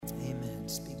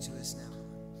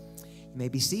You may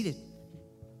be seated.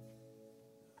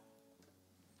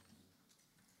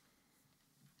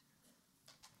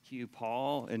 Thank you,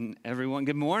 Paul, and everyone.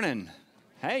 Good morning.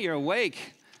 Hey, you're awake.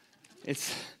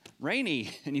 It's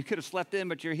rainy, and you could have slept in,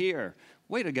 but you're here.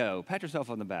 Way to go. Pat yourself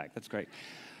on the back. That's great.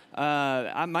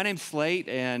 My name's Slate,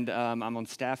 and I'm on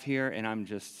staff here, and I'm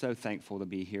just so thankful to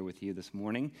be here with you this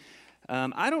morning.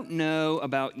 I don't know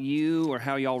about you or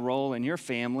how y'all roll in your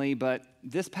family, but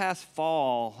this past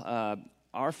fall,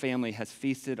 our family has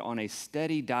feasted on a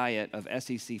steady diet of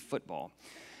SEC football.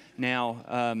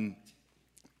 Now,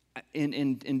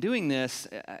 in doing this,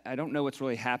 I don't know what's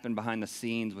really happened behind the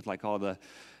scenes with like all the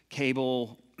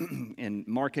cable and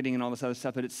marketing and all this other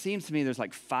stuff, but it seems to me there's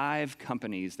like 5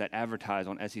 companies that advertise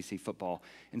on SEC football.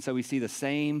 And so we see the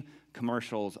same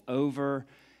commercials over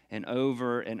and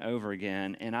over and over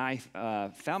again. And I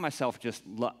found myself just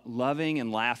loving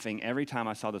and laughing every time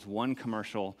I saw this one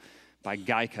commercial by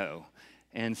Geico.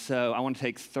 And so I want to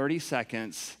take 30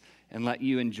 seconds and let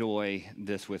you enjoy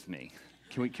this with me.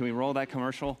 Can we roll that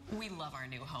commercial? We love our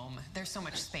new home. There's so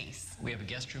much space. We have a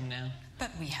guest room now.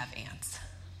 But we have ants.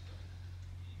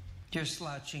 You're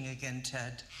slouching again,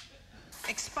 Ted.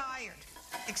 Expired.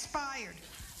 Expired.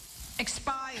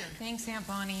 Expired. Thanks, Aunt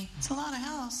Bonnie. It's a lot of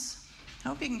house. I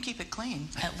hope you can keep it clean.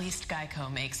 At least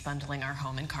Geico makes bundling our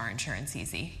home and car insurance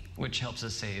easy. Which helps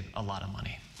us save a lot of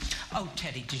money. Oh,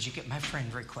 Teddy, did you get my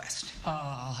friend request?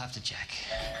 I'll have to check.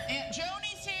 Aunt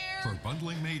Joni's here. For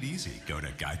bundling made easy, go to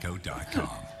geico.com.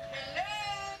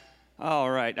 All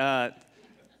right.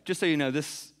 Just so you know,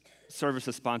 this service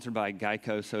is sponsored by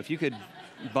Geico. So if you could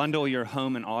bundle your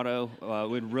home and auto, it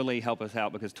would really help us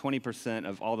out because 20%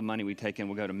 of all the money we take in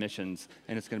will go to missions,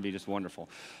 and it's going to be just wonderful.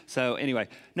 So anyway,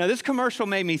 now this commercial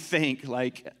made me think,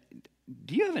 like,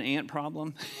 do you have an ant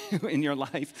problem in your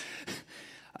life?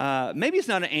 Maybe it's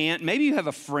not an ant. Maybe you have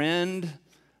a friend,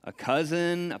 a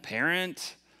cousin, a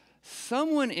parent,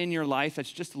 someone in your life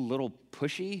that's just a little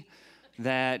pushy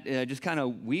that just kind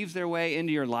of weaves their way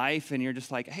into your life, and you're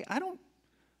just like, hey,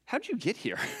 how'd you get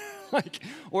here?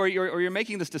 or you're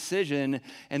making this decision,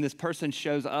 and this person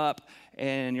shows up,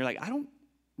 and you're like, I don't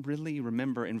really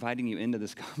remember inviting you into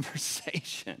this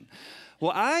conversation.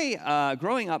 Well,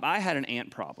 growing up, I had an ant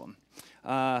problem,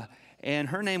 and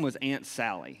her name was Aunt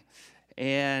Sally,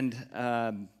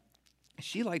 and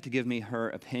she liked to give me her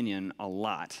opinion a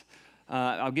lot.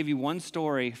 I'll give you one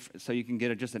story so you can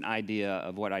get just an idea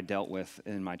of what I dealt with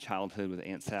in my childhood with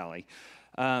Aunt Sally.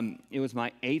 It was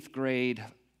my 8th grade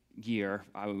year.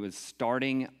 I was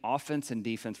starting offense and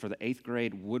defense for the 8th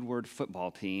grade Woodward football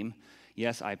team.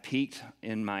 Yes, I peaked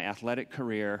in my athletic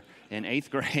career in 8th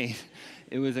grade.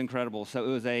 It was incredible. So it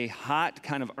was a hot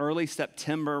kind of early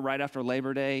September, right after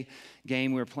Labor Day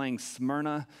game. We were playing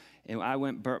Smyrna, and I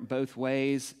went both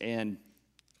ways, and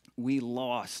we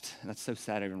lost. That's so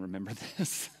sad I even remember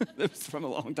this. It was from a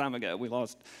long time ago. We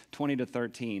lost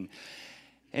 20-13.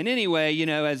 And anyway, you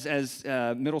know, as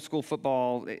middle school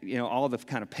football, you know, all the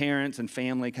kind of parents and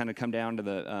family kind of come down to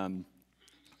the,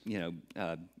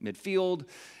 midfield.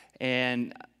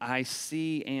 And I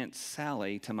see Aunt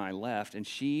Sally to my left, and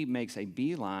she makes a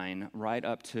beeline right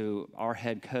up to our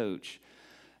head coach.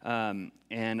 And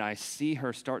I see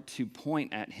her start to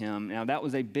point at him. Now, that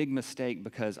was a big mistake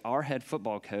because our head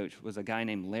football coach was a guy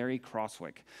named Larry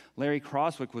Crosswick. Larry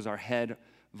Crosswick was our head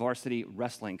varsity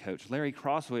wrestling coach. Larry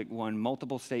Crosswick won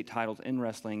multiple state titles in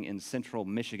wrestling in Central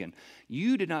Michigan.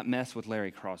 You did not mess with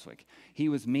Larry Crosswick. He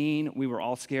was mean. We were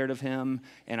all scared of him.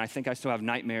 And I think I still have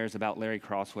nightmares about Larry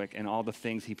Crosswick and all the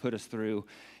things he put us through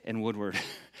in Woodward.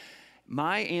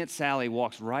 My Aunt Sally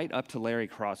walks right up to Larry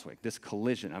Crosswick, this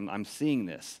collision. I'm seeing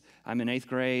this. I'm in 8th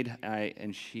grade,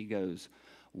 and she goes,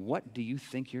 "What do you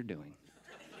think you're doing?"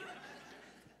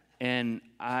 And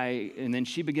then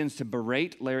she begins to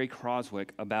berate Larry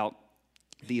Crosswick about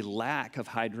the lack of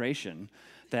hydration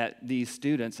that these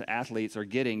students, athletes, are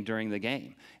getting during the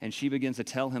game. And she begins to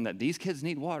tell him that these kids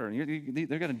need water, and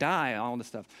they're going to die, and all this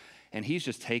stuff. And he's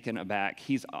just taken aback.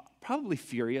 He's probably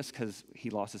furious because he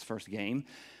lost his first game.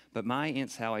 But my Aunt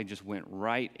Sally just went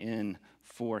right in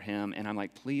for him. And I'm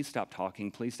like, please stop talking,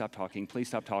 please stop talking, please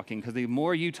stop talking. Because the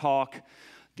more you talk,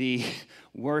 the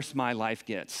worse my life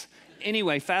gets.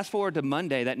 Anyway, fast forward to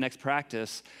Monday, that next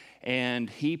practice, and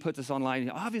he puts us online.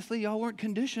 Obviously, y'all weren't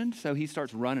conditioned, so he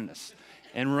starts running us.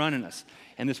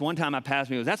 And this one time I passed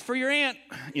me, he goes, "That's for your aunt,"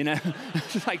 you know?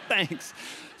 Just like, thanks.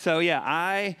 So yeah,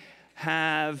 I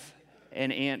have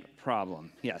an ant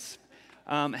problem, yes.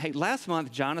 Hey, last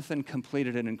month, Jonathan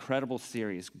completed an incredible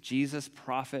series, Jesus,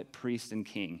 Prophet, Priest, and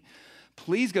King.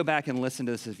 Please go back and listen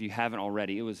to this if you haven't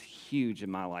already. It was huge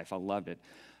in my life. I loved it.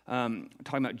 Talking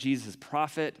about Jesus,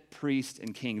 prophet, priest,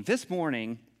 and king. This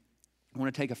morning, I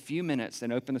want to take a few minutes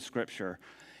and open the scripture,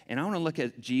 and I want to look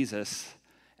at Jesus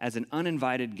as an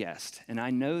uninvited guest. And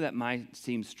I know that might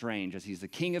seem strange, as he's the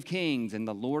King of Kings and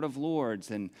the Lord of Lords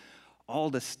and all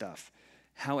this stuff.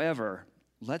 However,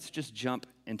 let's just jump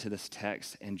into this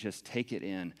text and just take it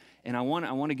in. And I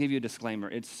want to give you a disclaimer.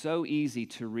 It's so easy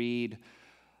to read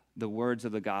the words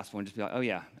of the gospel and just be like, oh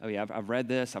yeah, I've read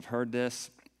this, I've heard this.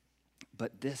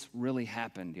 But this really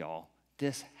happened, y'all.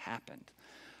 This happened.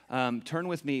 Turn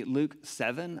with me, Luke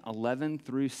 7:11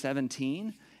 through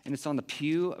 17. And it's on the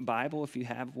Pew Bible, if you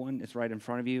have one. It's right in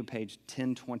front of you, page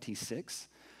 1026.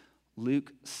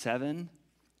 Luke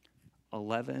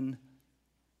 7:11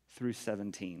 through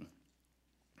 17.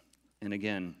 And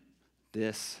again,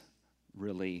 this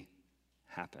really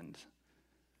happened.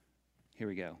 Here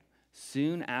we go.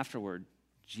 Soon afterward,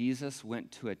 Jesus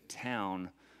went to a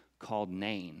town called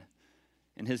Nain,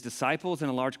 and his disciples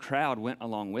and a large crowd went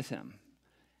along with him.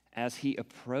 As he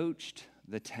approached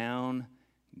the town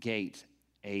gate,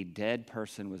 a dead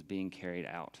person was being carried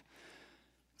out,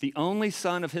 the only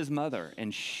son of his mother,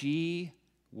 and she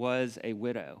was a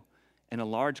widow, and a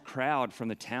large crowd from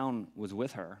the town was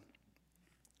with her.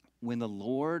 When the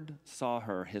Lord saw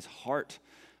her, his heart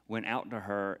went out to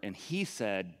her, and he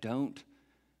said, "Don't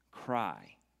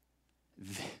cry."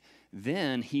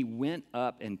 Then he went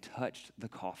up and touched the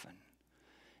coffin,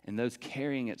 and those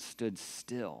carrying it stood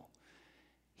still.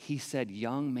 He said,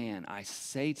 "Young man, I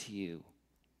say to you,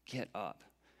 get up."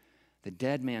 The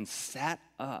dead man sat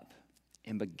up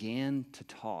and began to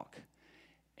talk,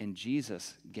 and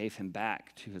Jesus gave him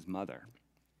back to his mother.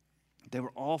 They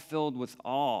were all filled with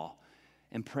awe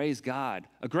and praised God.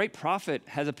 "A great prophet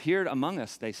has appeared among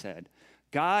us," they said.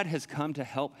 "God has come to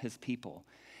help his people."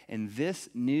 And this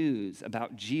news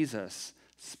about Jesus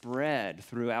spread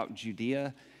throughout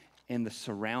Judea and the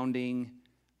surrounding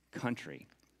country.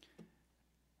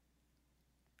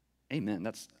 Amen.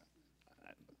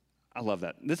 I love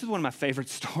that. This is one of my favorite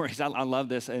stories. I love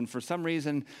this. And for some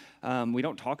reason, we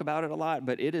don't talk about it a lot,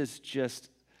 but it is just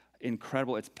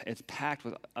incredible. It's packed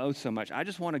with so much. I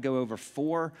just want to go over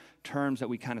 4 terms that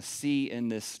we kind of see in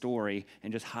this story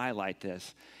and just highlight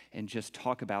this and just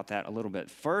talk about that a little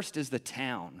bit. First is the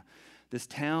town. This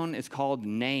town is called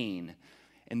Nain.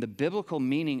 And the biblical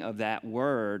meaning of that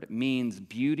word means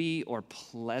beauty or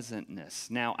pleasantness.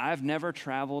 Now, I've never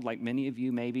traveled, like many of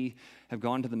you maybe have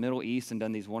gone to the Middle East and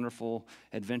done these wonderful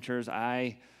adventures.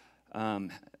 I'm a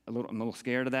little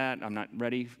scared of that. I'm not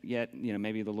ready yet.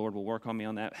 Maybe the Lord will work on me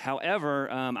on that.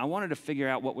 However, I wanted to figure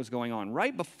out what was going on.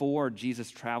 Right before Jesus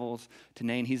travels to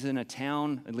Nain, he's in a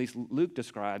town, at least Luke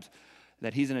describes,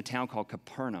 that he's in a town called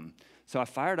Capernaum. So I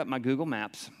fired up my Google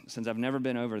Maps since I've never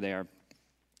been over there.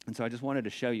 And so I just wanted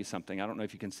to show you something. I don't know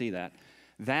if you can see that.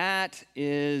 That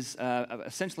is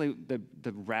essentially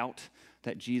the route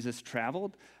that Jesus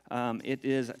traveled. It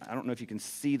is, I don't know if you can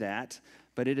see that,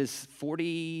 but it is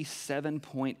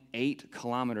 47.8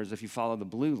 kilometers if you follow the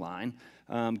blue line.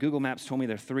 Google Maps told me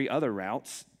there are 3 other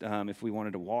routes if we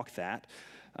wanted to walk that.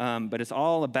 But it's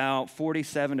all about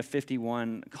 47 to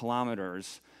 51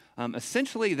 kilometers.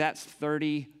 Essentially, that's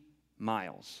 30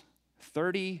 miles.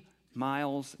 30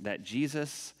 miles that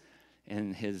Jesus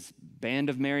and his band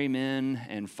of merry men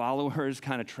and followers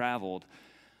kind of traveled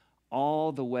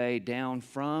all the way down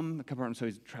from Capernaum. So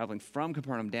he's traveling from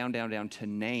Capernaum down to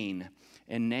Nain.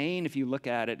 And Nain, if you look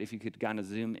at it, if you could kind of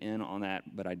zoom in on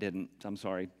that, but I didn't, I'm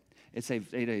sorry.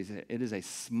 It is a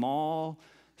small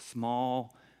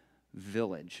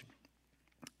village.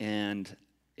 And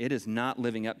it is not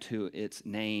living up to its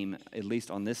name, at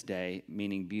least on this day,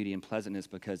 meaning beauty and pleasantness,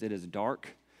 because it is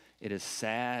dark, it is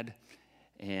sad,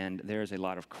 and there is a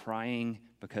lot of crying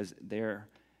because they're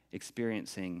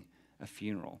experiencing a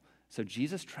funeral. So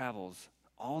Jesus travels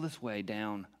all this way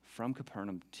down from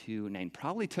Capernaum to Nain.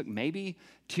 Probably took maybe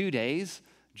 2 days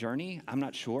journey. I'm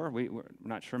not sure. We're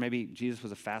not sure. Maybe Jesus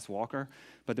was a fast walker,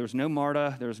 but there was no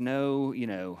MARTA. There was no,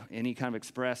 any kind of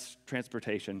express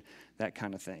transportation, that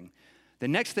kind of thing. The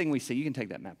next thing we see, you can take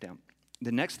that map down.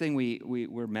 The next thing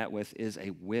we're met with is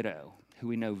a widow who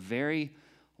we know very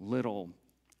little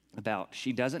about.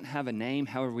 She doesn't have a name.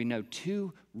 However, we know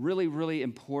 2 really, really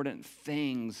important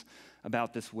things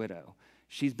about this widow.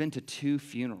 She's been to 2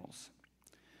 funerals.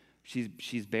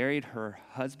 She's buried her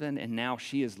husband, and now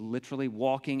she is literally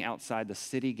walking outside the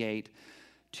city gate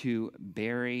to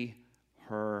bury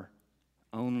her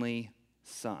only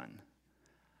son.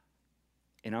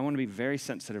 And I want to be very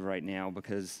sensitive right now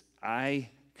because I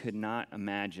could not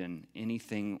imagine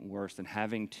anything worse than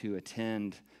having to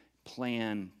attend,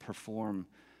 plan, perform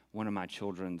one of my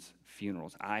children's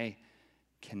funerals. I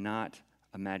cannot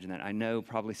imagine that. I know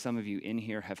probably some of you in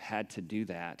here have had to do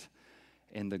that,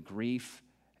 and the grief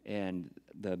and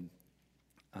the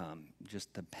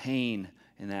just the pain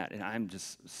in that. And I'm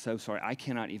just so sorry. I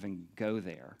cannot even go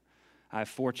there. I have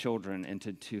 4 children, and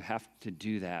to have to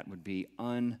do that would be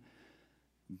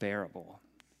unbearable.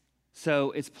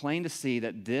 So it's plain to see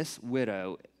that this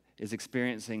widow is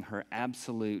experiencing her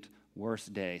absolute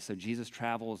worst day. So Jesus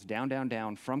travels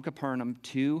down from Capernaum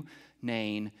to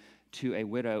Nain to a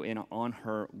widow on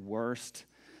her worst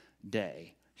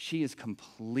day. She is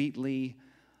completely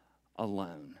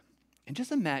alone. And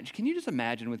just imagine, can you just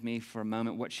imagine with me for a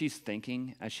moment what she's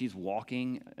thinking as she's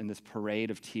walking in this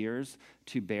parade of tears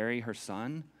to bury her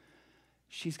son?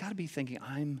 She's got to be thinking,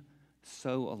 I'm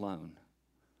so alone.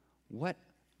 What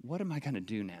am I going to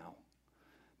do now?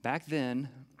 Back then,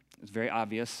 it's very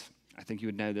obvious. I think you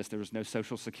would know this. There was no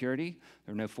Social Security.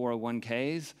 There were no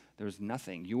 401ks. There was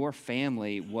nothing. Your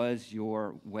family was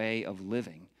your way of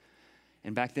living.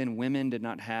 And back then, women did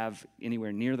not have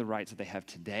anywhere near the rights that they have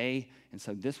today. And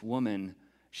so this woman,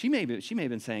 she may have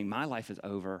been saying, my life is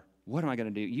over. What am I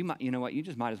going to do? You know what? You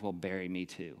just might as well bury me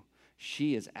too.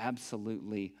 She is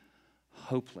absolutely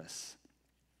hopeless.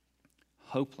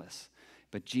 Hopeless.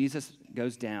 But Jesus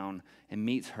goes down and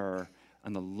meets her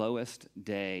on the lowest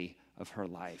day of her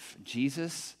life.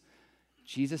 Jesus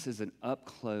is an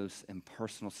up-close and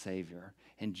personal Savior.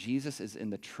 And Jesus is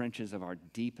in the trenches of our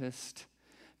deepest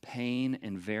pain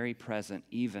and very present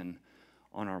even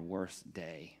on our worst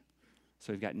day.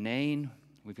 So we've got Nain,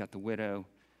 we've got the widow.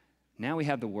 Now we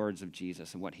have the words of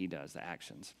Jesus and what he does, the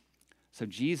actions. So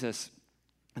Jesus,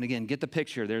 and again, get the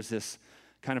picture. There's this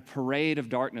kind of parade of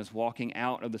darkness walking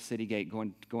out of the city gate,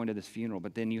 going to this funeral.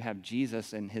 But then you have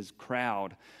Jesus and his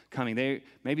crowd coming.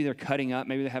 Maybe they're cutting up,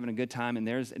 maybe they're having a good time, and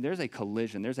there's a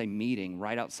collision, there's a meeting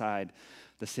right outside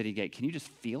the city gate. Can you just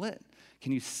feel it?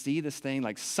 Can you see this thing?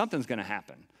 Like something's going to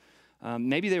happen.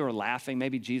 Maybe they were laughing.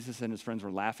 Maybe Jesus and his friends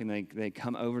were laughing. They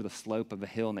come over the slope of a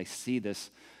hill and they see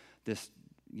this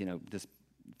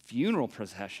funeral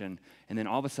procession, and then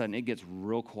all of a sudden it gets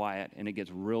real quiet and it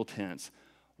gets real tense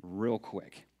real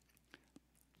quick.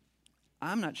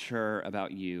 I'm not sure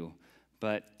about you,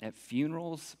 but at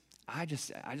funerals, I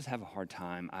just have a hard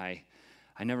time. I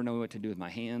never know what to do with my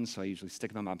hands, so I usually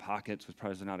stick them in my pockets, which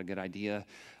probably is not a good idea.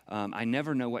 I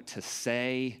never know what to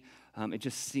say. It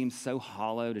just seems so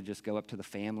hollow to just go up to the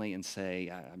family and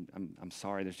say, I'm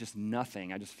sorry, there's just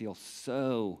nothing. I just feel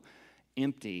so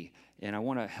empty, and I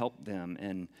want to help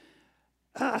them,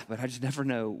 but I just never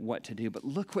know what to do. But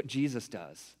look what Jesus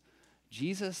does.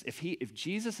 Jesus, if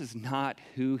Jesus is not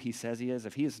who he says he is,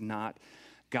 if he is not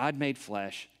God made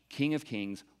flesh, King of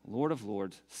kings, Lord of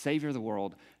lords, Savior of the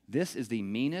world, this is the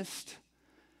meanest,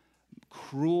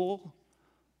 cruel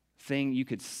thing you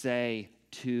could say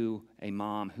to a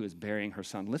mom who is burying her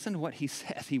son. Listen to what he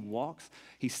says.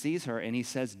 He sees her, and he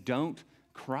says, don't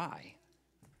cry.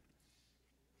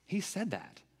 He said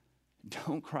that.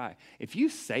 Don't cry. If you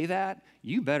say that,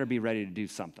 you better be ready to do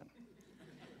something.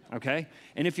 Okay?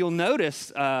 And if you'll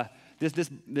notice,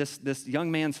 this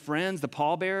young man's friends, the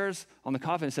pallbearers on the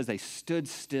coffin, it says they stood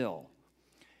still.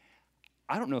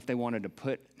 I don't know if they wanted to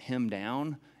put him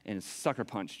down and sucker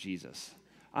punch Jesus.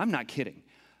 I'm not kidding.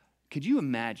 Could you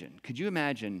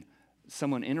imagine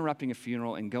someone interrupting a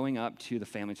funeral and going up to the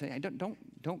family and saying, hey,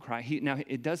 don't cry. Now,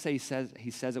 it does say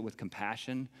he says it with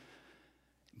compassion,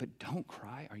 but don't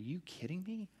cry. Are you kidding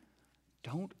me?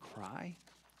 Don't cry.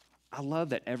 I love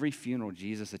that every funeral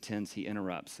Jesus attends, he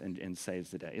interrupts and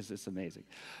saves the day. It's just amazing.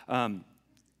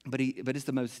 But he says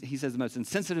the most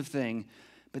insensitive thing,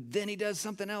 but then he does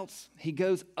something else. He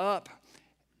goes up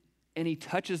and he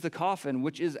touches the coffin,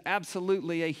 which is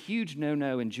absolutely a huge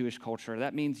no-no in Jewish culture.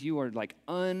 That means you are like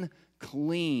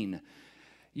unclean.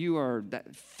 You are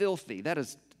filthy. That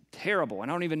is terrible.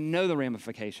 And I don't even know the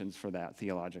ramifications for that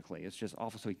theologically. It's just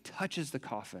awful. So he touches the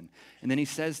coffin, and then he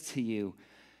says to you,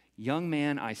 young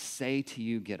man, I say to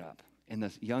you, get up. And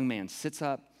the young man sits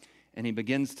up and he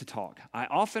begins to talk. I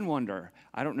often wonder,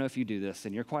 I don't know if you do this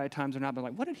in your quiet times or not, but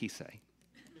like, what did he say?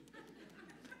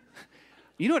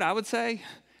 You know what I would say?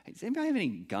 Hey, does anybody have any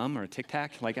gum or a Tic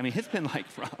Tac? It's been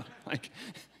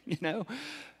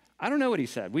I don't know what he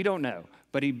said. We don't know.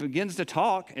 But he begins to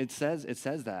talk. It says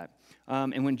that.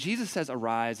 And when Jesus says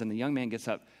arise and the young man gets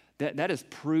up, that is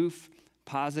proof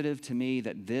positive to me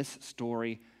that this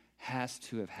story has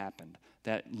to have happened.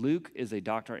 That Luke is a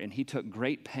doctor, and he took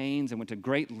great pains and went to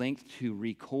great length to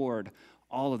record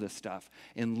all of this stuff.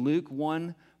 In Luke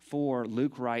 1:4,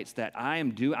 Luke writes that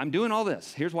I'm doing all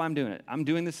this. Here's why I'm doing it. I'm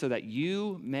doing this so that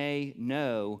you may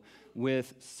know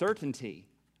with certainty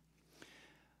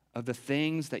of the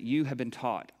things that you have been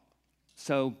taught.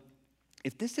 So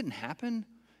if this didn't happen,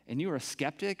 and you're a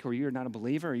skeptic or you're not a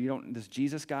believer or this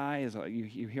Jesus guy,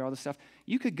 you hear all this stuff,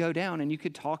 you could go down and you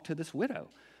could talk to this widow.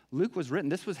 Luke was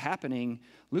written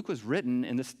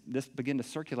and this began to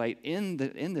circulate in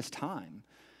this time.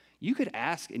 You could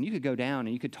ask and you could go down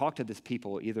and you could talk to this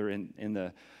people either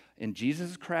in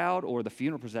Jesus' crowd or the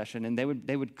funeral procession, and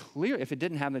they would clear, if it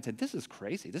didn't happen, they'd say, this is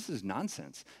crazy, this is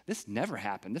nonsense, this never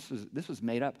happened, this was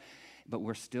made up. But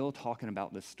we're still talking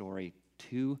about this story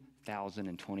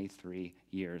 2,023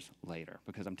 years later,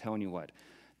 because I'm telling you what,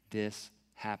 this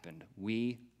happened.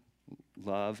 We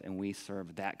love and we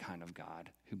serve that kind of God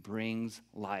who brings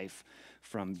life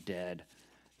from dead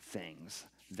things.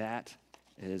 That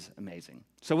is amazing.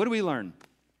 So what do we learn?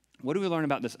 What do we learn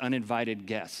about this uninvited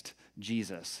guest,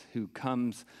 Jesus, who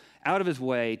comes out of his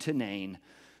way to Nain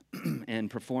and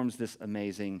performs this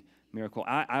amazing miracle?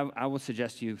 I will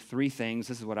suggest to you three things.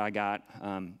 This is what I got.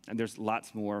 And there's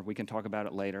lots more. We can talk about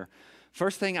it later.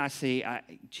 First thing I see,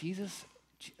 Jesus,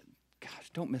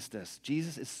 gosh, don't miss this.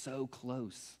 Jesus is so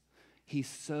close. He's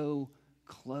so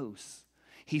close.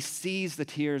 He sees the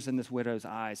tears in this widow's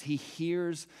eyes. He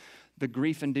hears the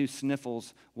grief-induced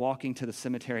sniffles walking to the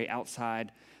cemetery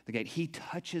outside the gate. He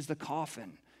touches the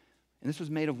coffin. And this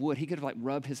was made of wood. He could have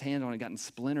rubbed his hand on it, gotten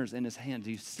splinters in his hand.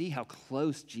 Do you see how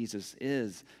close Jesus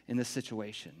is in this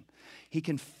situation? He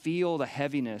can feel the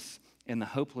heaviness and the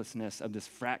hopelessness of this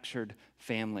fractured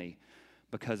family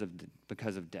because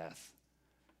of death.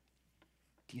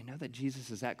 Do you know that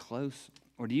Jesus is that close?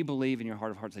 Or do you believe in your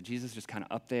heart of hearts that Jesus is just kind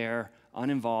of up there,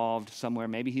 uninvolved somewhere?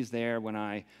 Maybe he's there when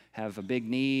I have a big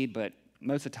need, but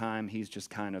most of the time he's just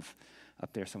kind of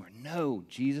up there somewhere. No,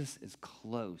 Jesus is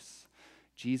close.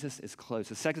 Jesus is close.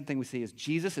 The second thing we see is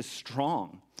Jesus is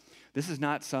strong. This is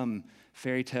not some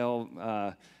fairy tale,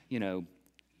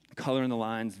 color in the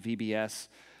lines, VBS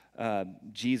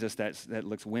Jesus that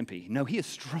looks wimpy. No, he is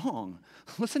strong.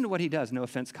 Listen to what he does. No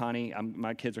offense, Connie.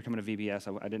 My kids are coming to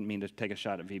VBS. I didn't mean to take a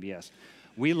shot at VBS.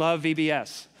 We love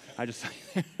VBS.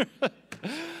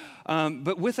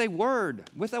 But with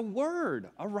a word,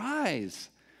 arise.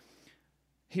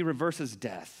 He reverses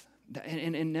death.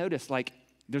 And notice,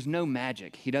 there's no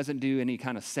magic. He doesn't do any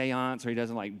kind of seance, or he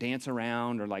doesn't dance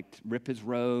around or rip his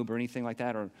robe or anything like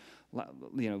that, or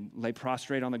lay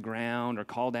prostrate on the ground or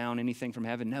call down anything from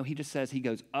heaven. No, he just says, he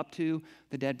goes up to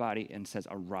the dead body and says,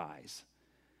 arise.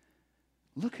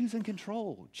 Look who's in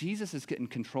control. Jesus is in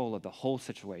control of the whole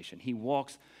situation. He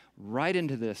walks right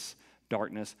into this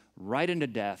darkness, right into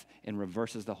death, and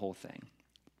reverses the whole thing.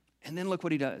 And then look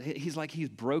what he does. He's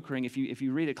brokering, if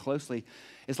you read it closely,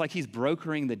 it's like he's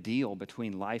brokering the deal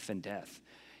between life and death.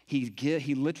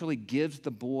 He literally gives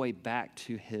the boy back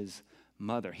to his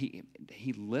mother.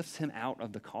 He lifts him out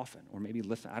of the coffin, or maybe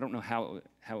I don't know how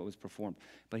it was performed,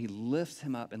 but he lifts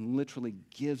him up and literally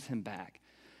gives him back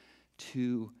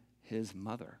to his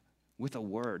mother with a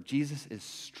word. Jesus is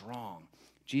strong.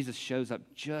 Jesus shows up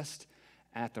just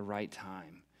at the right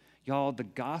time. Y'all, the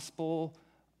gospel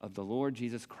of the Lord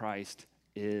Jesus Christ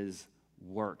is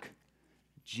work.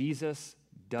 Jesus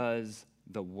does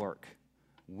the work.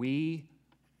 We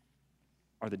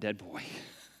are the dead boy,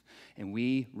 and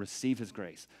we receive his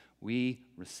grace. We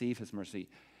receive his mercy.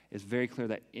 It's very clear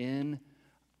that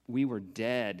we were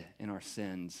dead in our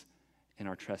sins and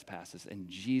our trespasses, and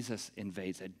Jesus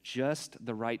invades at just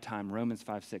the right time. Romans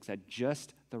 5:6, at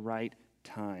just the right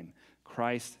time,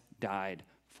 Christ died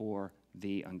for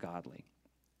the ungodly.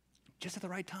 Just at the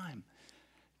right time.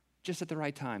 Just at the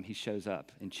right time, he shows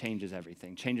up and changes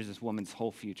everything, changes this woman's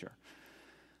whole future.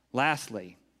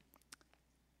 Lastly,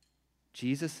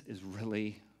 Jesus is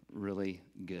really, really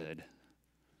good.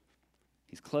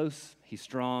 He's close, he's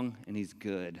strong, and he's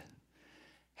good.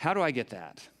 How do I get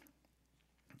that?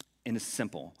 And it's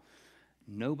simple.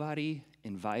 Nobody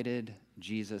invited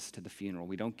Jesus to the funeral.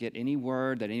 We don't get any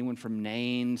word that anyone from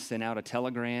Nain sent out a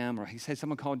telegram, or he said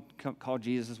someone called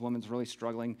Jesus, this woman's really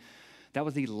struggling. That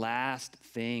was the last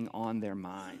thing on their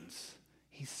minds.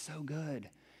 He's so good.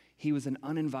 He was an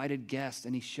uninvited guest,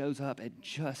 and he shows up at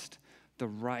just the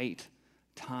right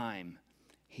time.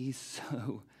 He's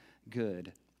so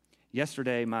good.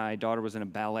 Yesterday, my daughter was in a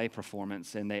ballet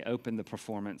performance, and they opened the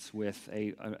performance with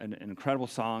an incredible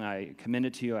song. I commend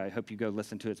it to you. I hope you go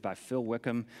listen to it. It's by Phil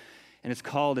Wickham, and it's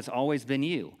called It's Always Been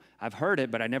You. I've heard it,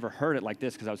 but I never heard it like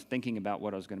this because I was thinking about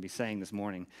what I was going to be saying this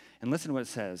morning. And listen to what it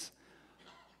says.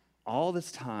 All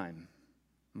this time,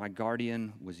 my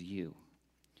guardian was you.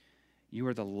 You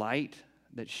are the light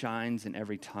that shines in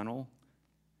every tunnel.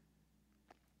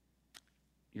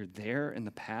 You're there in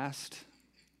the past.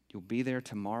 You'll be there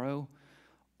tomorrow.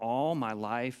 All my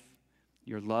life,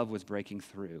 your love was breaking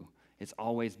through. It's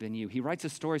always been you. He writes a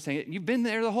story saying, you've been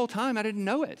there the whole time. I didn't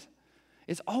know it.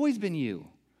 It's always been you.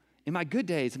 In my good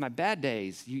days, in my bad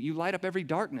days, you light up every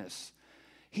darkness.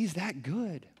 He's that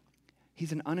good.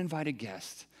 He's an uninvited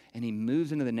guest, and he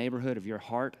moves into the neighborhood of your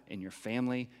heart and your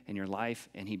family and your life,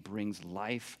 and he brings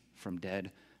life from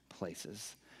dead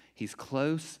places. He's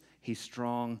close, he's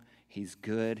strong, he's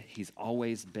good, he's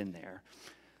always been there.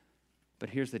 But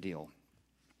here's the deal.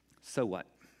 So what?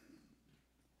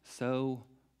 So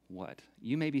what?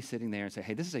 You may be sitting there and say,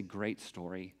 hey, this is a great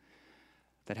story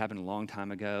that happened a long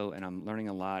time ago, and I'm learning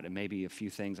a lot, and maybe a few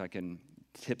things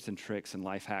tips and tricks and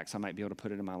life hacks I might be able to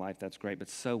put into my life. That's great, but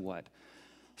so what?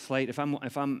 Slate, if I'm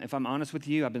honest with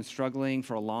you, I've been struggling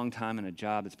for a long time in a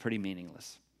job that's pretty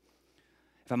meaningless.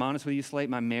 If I'm honest with you, Slate,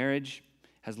 my marriage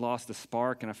has lost the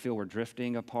spark, and I feel we're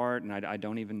drifting apart, and I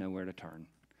don't even know where to turn.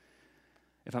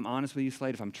 If I'm honest with you,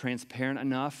 Slate, if I'm transparent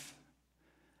enough,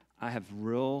 I have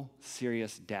real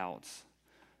serious doubts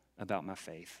about my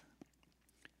faith.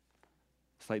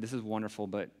 Slate, this is wonderful,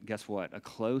 but guess what? A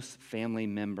close family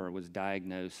member was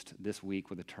diagnosed this week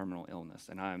with a terminal illness,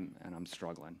 and I'm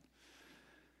struggling.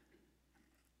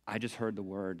 I just heard the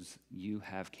words, "You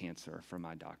have cancer," from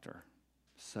my doctor.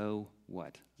 So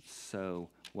what? So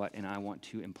what? And I want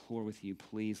to implore with you,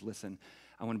 please listen.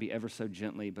 I want to be ever so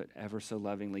gently, but ever so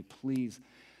lovingly, please.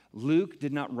 Luke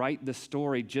did not write this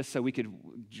story just so we could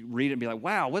read it and be like,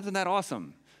 wow, wasn't that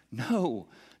awesome? No,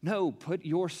 put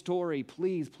your story,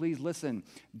 please listen.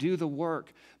 Do the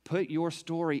work. Put your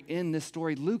story in this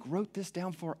story. Luke wrote this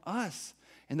down for us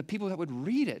and the people that would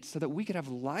read it so that we could have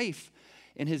life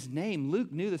in his name.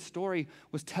 Luke knew the story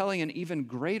was telling an even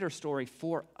greater story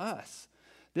for us.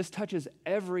 This touches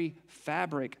every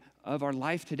fabric of our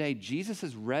life today.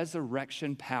 Jesus'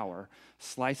 resurrection power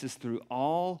slices through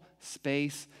all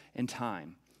space and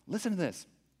time. Listen to this.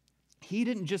 He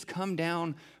didn't just come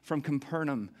down from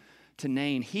Capernaum to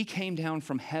Nain. He came down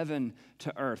from heaven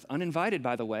to earth. Uninvited,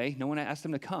 by the way. No one asked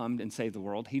him to come and save the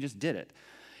world. He just did it.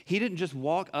 He didn't just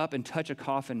walk up and touch a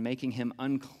coffin, making him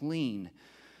unclean,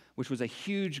 which was a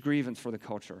huge grievance for the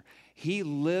culture. He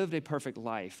lived a perfect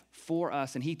life for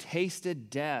us, and he tasted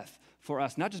death for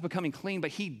us, not just becoming clean, but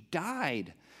he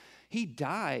died. He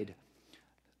died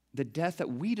the death that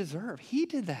we deserve. He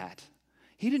did that.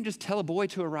 He didn't just tell a boy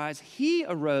to arise. He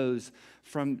arose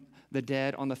from the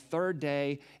dead on the third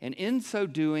day, and in so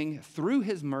doing, through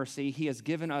his mercy, he has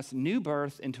given us new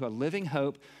birth into a living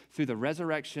hope through the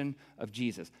resurrection of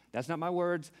Jesus. That's not my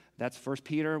words. That's 1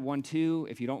 Peter 1:2.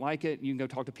 If you don't like it, you can go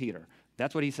talk to Peter.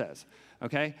 That's what he says,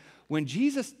 okay? When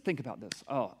Jesus, think about this.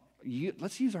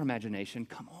 Let's use our imagination.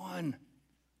 Come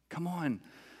on.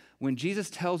 When Jesus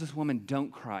tells this woman,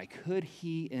 don't cry, could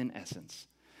he in essence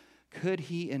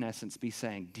be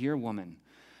saying, dear woman,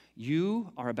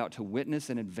 you are about to witness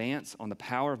and advance on the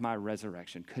power of my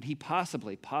resurrection? Could he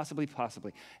possibly,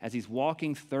 as he's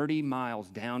walking 30 miles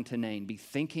down to Nain, be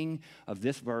thinking of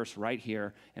this verse right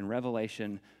here in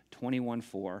Revelation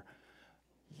 21:4?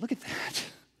 Look at that.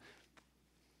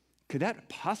 Could that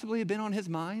possibly have been on his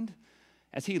mind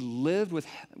as he lived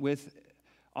with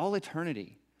all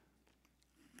eternity?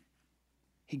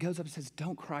 He goes up and says,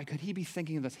 don't cry. Could he be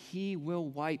thinking of this? He will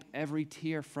wipe every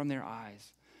tear from their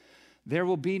eyes. There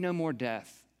will be no more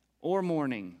death or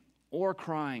mourning or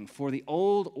crying, for the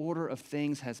old order of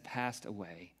things has passed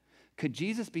away. Could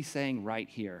Jesus be saying right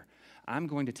here, I'm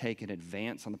going to take an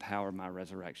advance on the power of my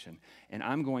resurrection, and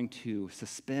I'm going to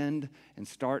suspend and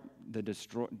start the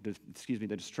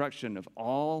destruction of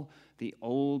all the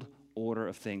old order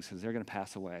of things, because they're going to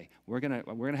pass away. We're going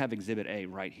to have Exhibit A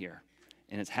right here.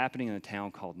 And it's happening in a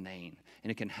town called Nain.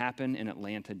 And it can happen in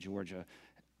Atlanta, Georgia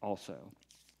also.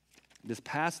 This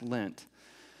past Lent,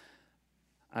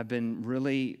 I've been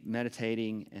really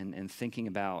meditating and thinking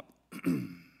about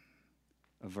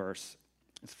a verse.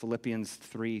 It's Philippians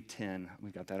 3:10.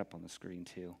 We've got that up on the screen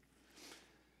too.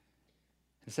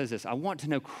 It says this, I want to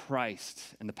know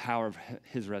Christ and the power of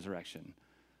his resurrection.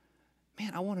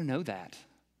 Man, I want to know that.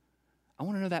 I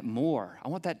want to know that more. I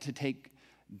want that to take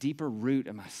deeper root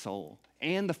in my soul,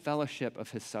 and the fellowship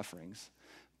of his sufferings,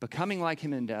 becoming like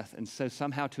him in death, and so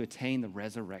somehow to attain the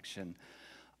resurrection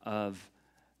of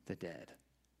the dead.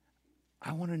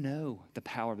 I want to know the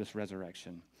power of this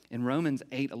resurrection. In Romans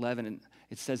 8:11,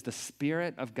 it says, the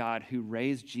Spirit of God who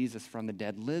raised Jesus from the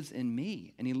dead lives in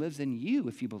me, and he lives in you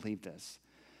if you believe this.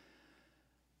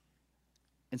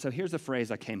 And so here's a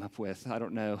phrase I came up with. I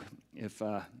don't know if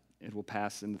it will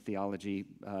pass in the theology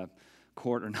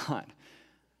court or not.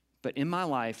 But in my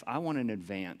life, I want an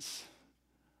advance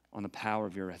on the power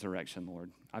of your resurrection,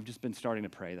 Lord. I've just been starting to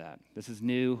pray that. This is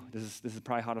new. This is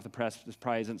probably hot off the press. This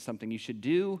probably isn't something you should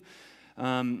do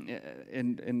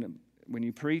in when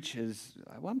you preach is,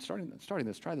 well, I'm starting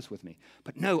this, try this with me.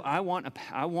 But no, I want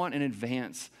an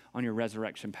advance on your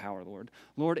resurrection power, Lord.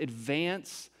 Lord,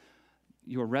 advance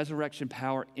your resurrection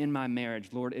power in my marriage.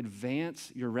 Lord,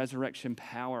 advance your resurrection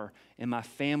power in my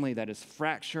family that is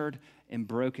fractured and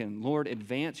broken. Lord,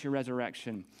 advance your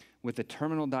resurrection with the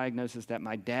terminal diagnosis that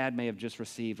my dad may have just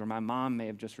received or my mom may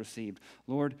have just received.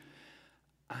 Lord,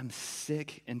 I'm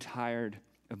sick and tired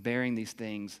of bearing these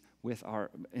things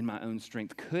in my own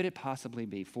strength. Could it possibly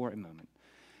be, for a moment,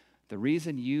 the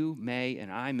reason you may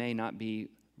and I may not be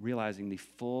realizing the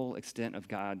full extent of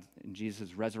God and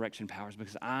Jesus' resurrection powers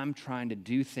because I'm trying to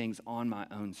do things on my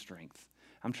own strength.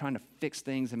 I'm trying to fix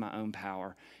things in my own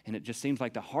power, and it just seems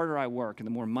like the harder I work and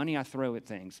the more money I throw at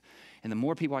things and the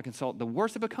more people I consult, the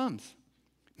worse it becomes.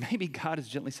 Maybe God is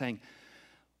gently saying,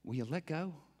 will you let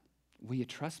go? Will you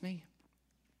trust me?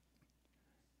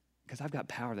 Because I've got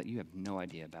power that you have no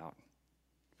idea about.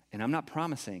 And I'm not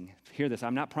promising, hear this,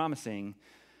 I'm not promising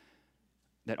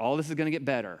that all this is going to get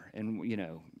better and,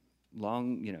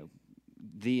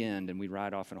 the end and we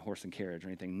ride off in a horse and carriage or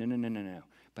anything. No.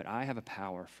 But I have a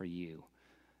power for you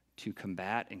to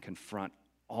combat and confront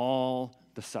all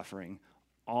the suffering,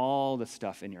 all the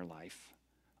stuff in your life,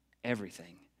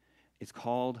 everything. It's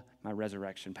called my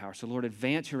resurrection power. So Lord,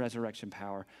 advance your resurrection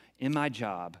power in my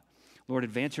job. Lord,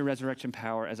 advance your resurrection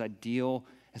power as I deal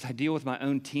with my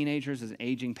own teenagers as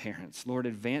aging parents. Lord,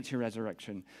 advance your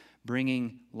resurrection,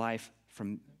 bringing life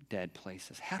from dead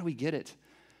places. How do we get it?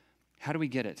 How do we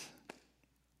get it?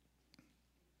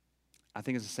 I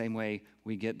think it's the same way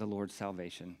we get the Lord's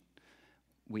salvation.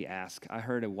 We ask. I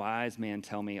heard a wise man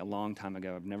tell me a long time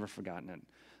ago, I've never forgotten it.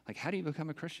 Like, how do you become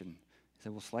a Christian? He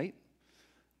said, well, Slate,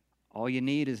 all you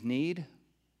need is need,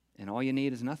 and all you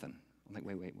need is nothing. I'm like,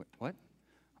 wait, what?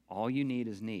 All you need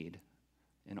is need,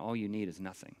 and all you need is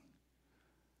nothing.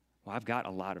 Well, I've got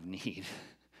a lot of need.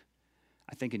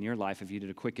 I think in your life, if you did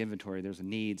a quick inventory, there's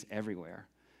needs everywhere.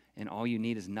 And all you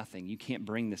need is nothing. You can't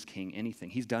bring this king anything.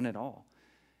 He's done it all.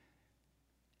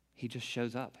 He just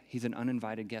shows up. He's an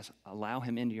uninvited guest. Allow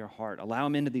him into your heart. Allow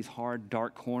him into these hard,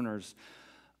 dark corners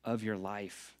of your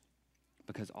life.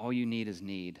 Because all you need is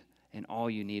need, and all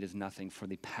you need is nothing for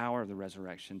the power of the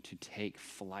resurrection to take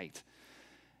flight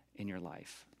in your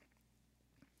life.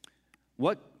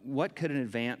 What could an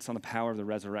advance on the power of the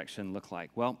resurrection look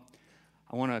like? Well,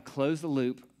 I want to close the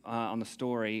loop on the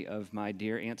story of my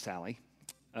dear Aunt Sally.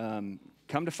 Come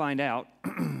to find out,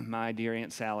 my dear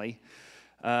Aunt Sally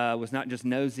was not just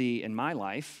nosy in my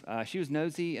life. She was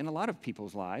nosy in a lot of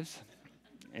people's lives.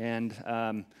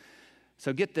 And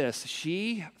so get this.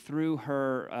 She, through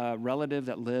her relative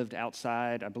that lived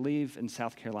outside, I believe in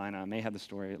South Carolina, I may have the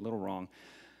story a little wrong,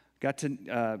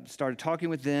 started talking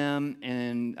with them,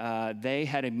 and they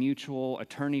had a mutual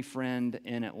attorney friend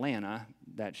in Atlanta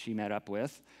that she met up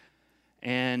with,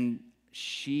 and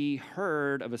she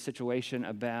heard of a situation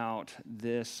about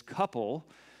this couple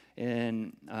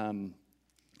in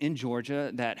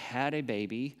Georgia that had a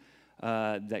baby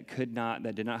that did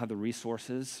not have the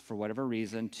resources for whatever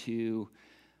reason to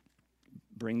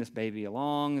bring this baby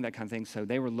along, that kind of thing. So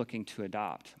they were looking to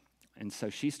adopt. And so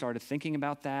she started thinking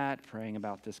about that, praying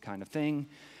about this kind of thing.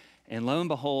 And lo and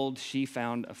behold, she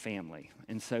found a family.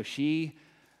 And so she,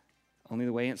 only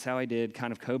the way Aunt Sally did,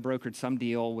 kind of co-brokered some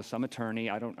deal with some attorney,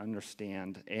 I don't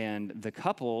understand. And the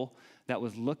couple that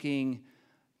was looking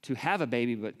to have a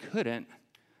baby but couldn't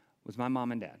was my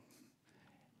mom and dad.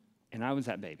 And I was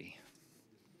that baby.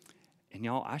 And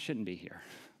y'all, I shouldn't be here.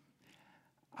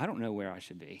 I don't know where I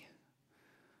should be.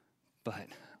 But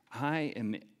I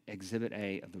am exhibit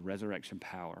A of the resurrection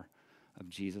power of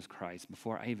Jesus Christ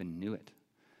before I even knew it.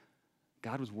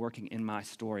 God was working in my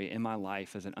story, in my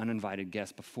life as an uninvited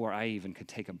guest before I even could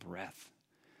take a breath.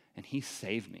 And he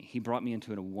saved me. He brought me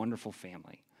into a wonderful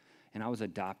family. And I was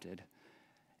adopted.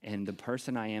 And the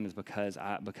person I am is because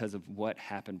of what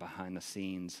happened behind the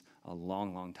scenes a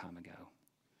long, long time ago.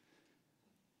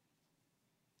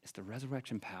 It's the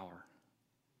resurrection power.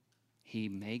 He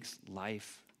makes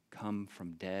life come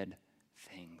from dead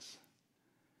things.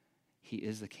 He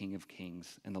is the King of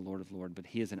Kings and the Lord of Lords, but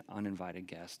he is an uninvited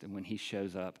guest. And when he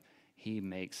shows up, he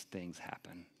makes things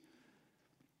happen.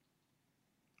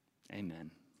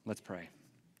 Amen. Let's pray.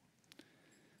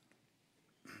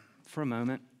 For a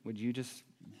moment, would you just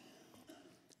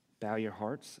bow your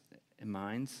hearts and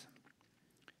minds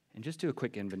and just do a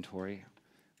quick inventory?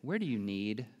 Where do you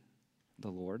need the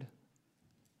Lord?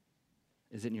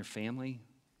 Is it in your family,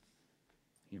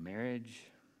 your marriage,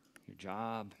 your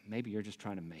job? Maybe you're just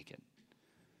trying to make it.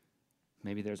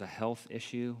 Maybe there's a health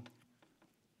issue.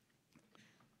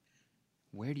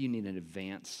 Where do you need an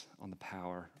advance on the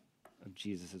power of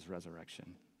Jesus'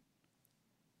 resurrection?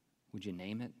 Would you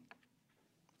name it?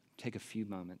 Take a few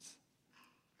moments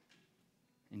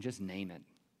and just name it.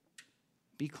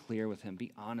 Be clear with him.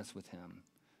 Be honest with him.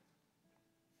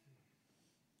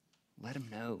 Let him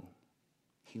know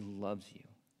he loves you.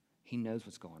 He knows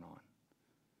what's going on.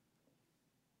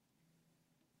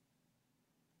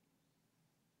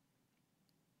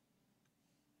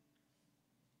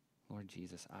 Lord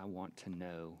Jesus, I want to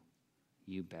know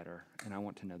you better, and I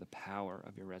want to know the power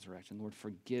of your resurrection. Lord,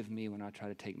 forgive me when I try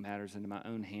to take matters into my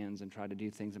own hands and try to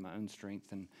do things in my own strength.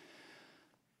 And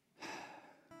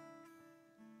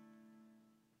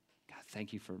God,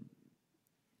 thank you for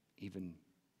even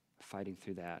fighting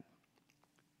through that.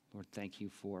 Lord, thank you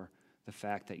for the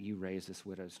fact that you raised this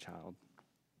widow's child,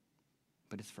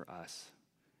 but it's for us,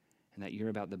 and that you're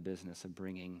about the business of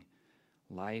bringing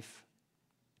life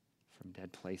from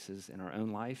dead places in our own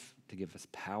life to give us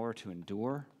power to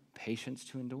endure, patience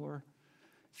to endure,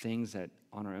 things that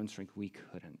on our own strength we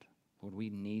couldn't. Lord, we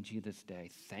need you this day.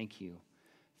 Thank you.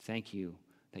 Thank you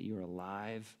that you're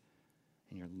alive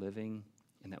and you're living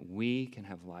and that we can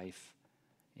have life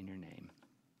in your name.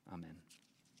 Amen.